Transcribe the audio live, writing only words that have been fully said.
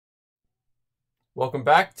Welcome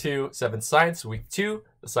back to 7th Science, Week 2,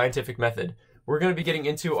 the scientific method. We're going to be getting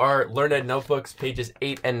into our LearnEd notebooks, pages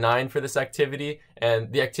 8 and 9 for this activity,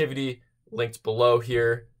 and the activity linked below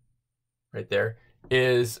here, right there,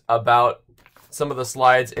 is about some of the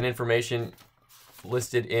slides and information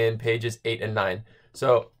listed in pages 8 and 9.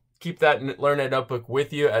 So keep that LearnEd notebook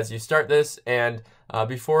with you as you start this, and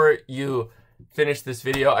before you finish this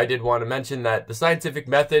video, I did want to mention that the scientific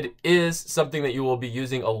method is something that you will be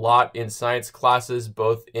using a lot in science classes,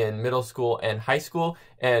 both in middle school and high school.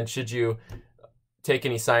 And should you take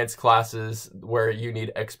any science classes where you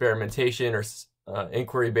need experimentation or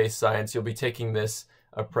inquiry-based science, you'll be taking this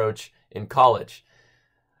approach in college.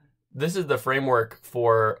 This is the framework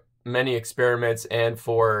for many experiments and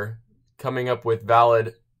for coming up with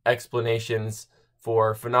valid explanations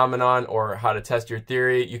for phenomenon or how to test your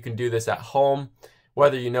theory. You can do this at home,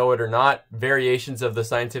 whether you know it or not. Variations of the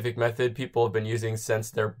scientific method people have been using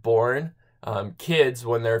since they're born. Kids,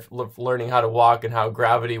 when they're learning how to walk and how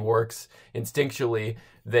gravity works instinctually,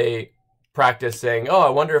 they practice saying, oh, I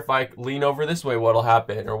wonder if I lean over this way, what'll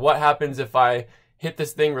happen? Or what happens if I hit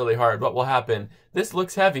this thing really hard? What will happen? This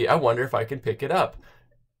looks heavy. I wonder if I can pick it up.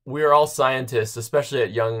 We are all scientists, especially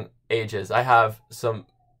at young ages. I have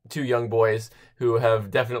two young boys who have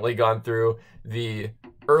definitely gone through the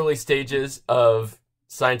early stages of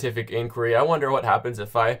scientific inquiry. I wonder what happens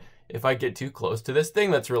if I get too close to this thing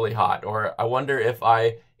that's really hot, or I wonder if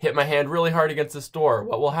I hit my hand really hard against this door,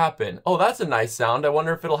 what will happen? Oh, that's a nice sound. I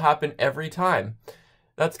wonder if it'll happen every time.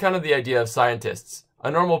 That's kind of the idea of scientists. A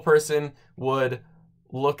normal person would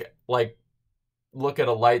look at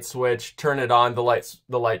a light switch, turn it on, the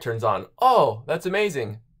light turns on. Oh, that's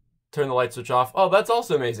amazing. Turn the light switch off. Oh, that's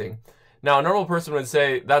also amazing. Now, a normal person would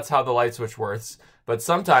say that's how the light switch works, but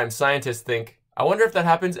sometimes scientists think, I wonder if that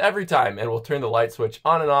happens every time, and we'll turn the light switch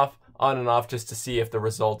on and off just to see if the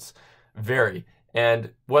results vary.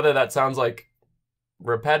 And whether that sounds like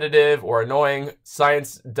repetitive or annoying,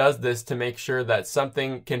 science does this to make sure that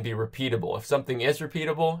something can be repeatable. If something is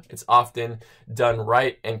repeatable, it's often done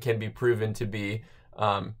right and can be proven to be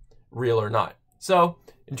real or not. So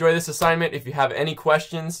enjoy this assignment. If you have any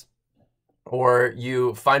questions, or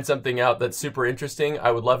you find something out that's super interesting, I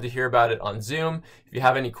would love to hear about it on Zoom. If you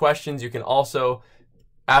have any questions, you can also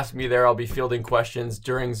ask me there. I'll be fielding questions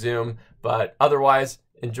during Zoom, but otherwise,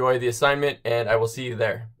 enjoy the assignment, and I will see you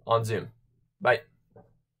there on Zoom. Bye.